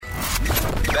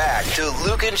back to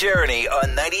Luke and Jeremy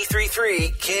on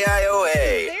 93.3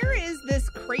 KIOA. There is this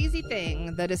crazy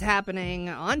thing that is happening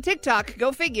on TikTok,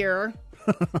 go figure,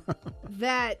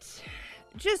 that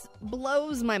just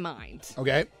blows my mind.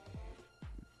 Okay.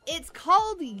 It's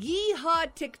called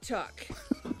Yeehaw TikTok.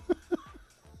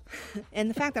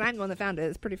 And the fact that I'm the one that found it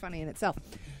is pretty funny in itself.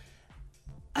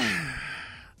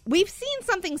 We've seen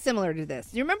something similar to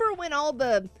this. You remember when all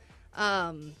the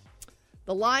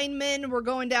linemen were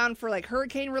going down for like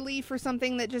hurricane relief or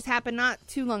something that just happened not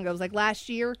too long ago? It was like last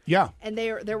year. Yeah. And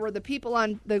there were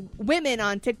the women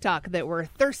on TikTok that were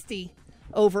thirsty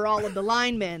over all of the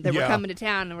linemen that were coming to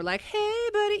town and were like, hey,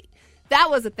 buddy. That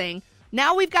was a thing.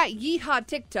 Now we've got Yeehaw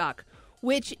TikTok,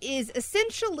 which is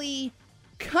essentially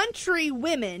country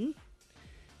women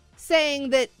saying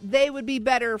that they would be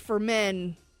better for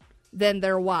men than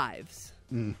their wives.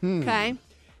 Mm-hmm. Okay?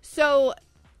 So,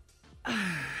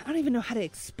 I don't even know how to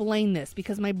explain this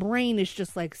because my brain is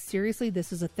just like, seriously,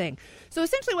 this is a thing. So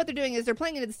essentially what they're doing is they're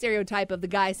playing into the stereotype of the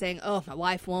guy saying, oh, my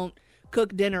wife won't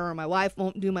cook dinner or my wife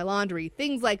won't do my laundry,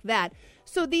 things like that.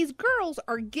 So these girls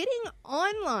are getting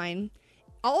online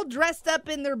all dressed up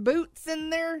in their boots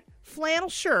and their flannel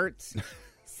shirts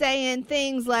saying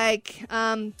things like,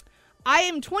 I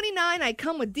am 29. I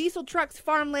come with diesel trucks,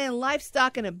 farmland,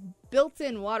 livestock, and a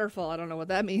built-in waterfall. I don't know what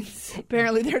that means.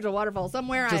 Apparently there's a waterfall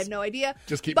somewhere. I have no idea.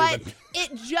 Just keep But moving.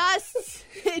 it just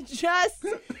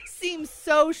seems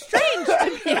so strange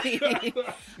to me.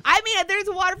 I mean, there's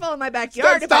a waterfall in my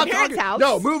backyard at my parents' house.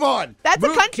 No, move on. That's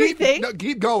a country thing. No,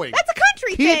 keep going. That's a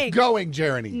country thing. Keep going,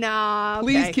 Jeremy. Nah, okay.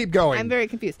 Please keep going. I'm very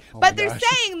confused. Oh but my they're gosh.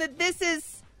 saying that this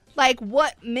is like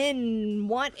what men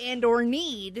want and or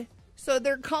need. So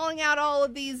they're calling out all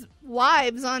of these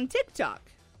wives on TikTok.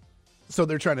 So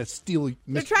they're trying to steal.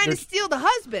 They're trying to steal the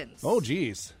husbands. Oh,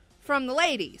 geez. From the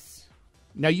ladies.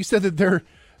 Now you said that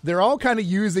they're all kind of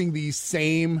using the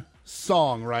same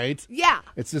song, right? Yeah.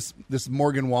 It's this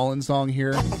Morgan Wallen song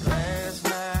here. Last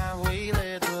night we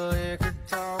let the liquor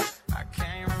talk. I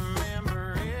can't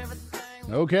remember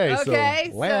everything. Okay, so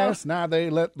last night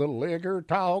they let the liquor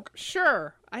talk.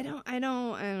 Sure. I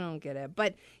don't get it.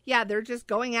 But yeah, they're just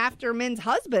going after men's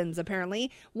husbands,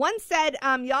 apparently. One said,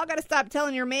 y'all got to stop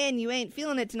telling your man you ain't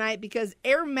feeling it tonight because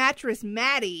Air Mattress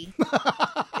Maddie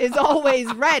is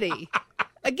always ready.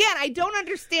 Again, I don't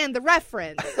understand the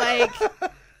reference. Like,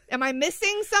 am I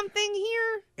missing something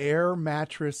here? Air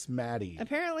Mattress Maddie.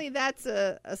 Apparently that's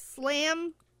a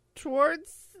slam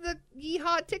towards the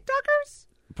Yeehaw TikTokers?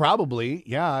 Probably,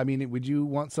 yeah. I mean, would you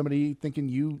want somebody thinking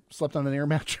you slept on an air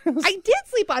mattress? I did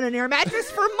sleep on an air mattress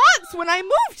for months when I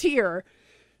moved here.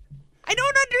 I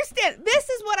don't understand. This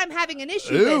is what I'm having an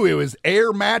issue with. Ooh, it was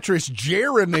Air Mattress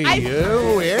Jeremy.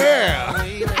 Oh, yeah.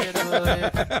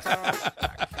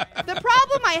 The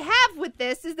problem I have with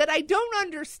this is that I don't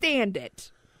understand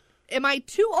it. Am I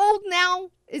too old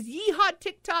now? Is Yeehaw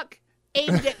TikTok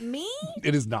aimed at me?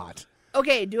 It is not.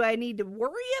 Okay, do I need to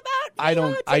worry about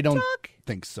Yeehaw I don't TikTok?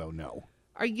 think so, no.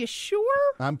 Are you sure?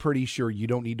 I'm pretty sure you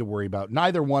don't need to worry about,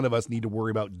 neither one of us need to worry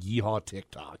about Yeehaw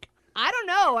TikTok. I don't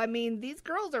know. I mean, these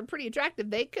girls are pretty attractive.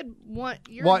 They could want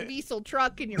your diesel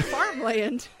truck and your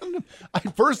farmland.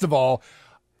 First of all,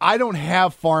 I don't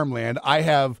have farmland. I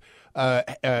have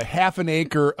a half an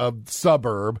acre of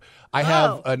suburb. I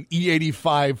have an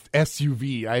E85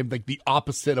 SUV. I am like the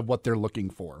opposite of what they're looking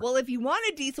for. Well, if you want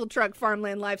a diesel truck,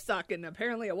 farmland, livestock, and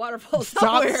apparently a waterfall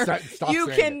Stop somewhere,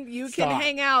 saying you it. can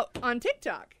hang out on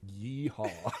TikTok.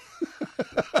 Yeehaw.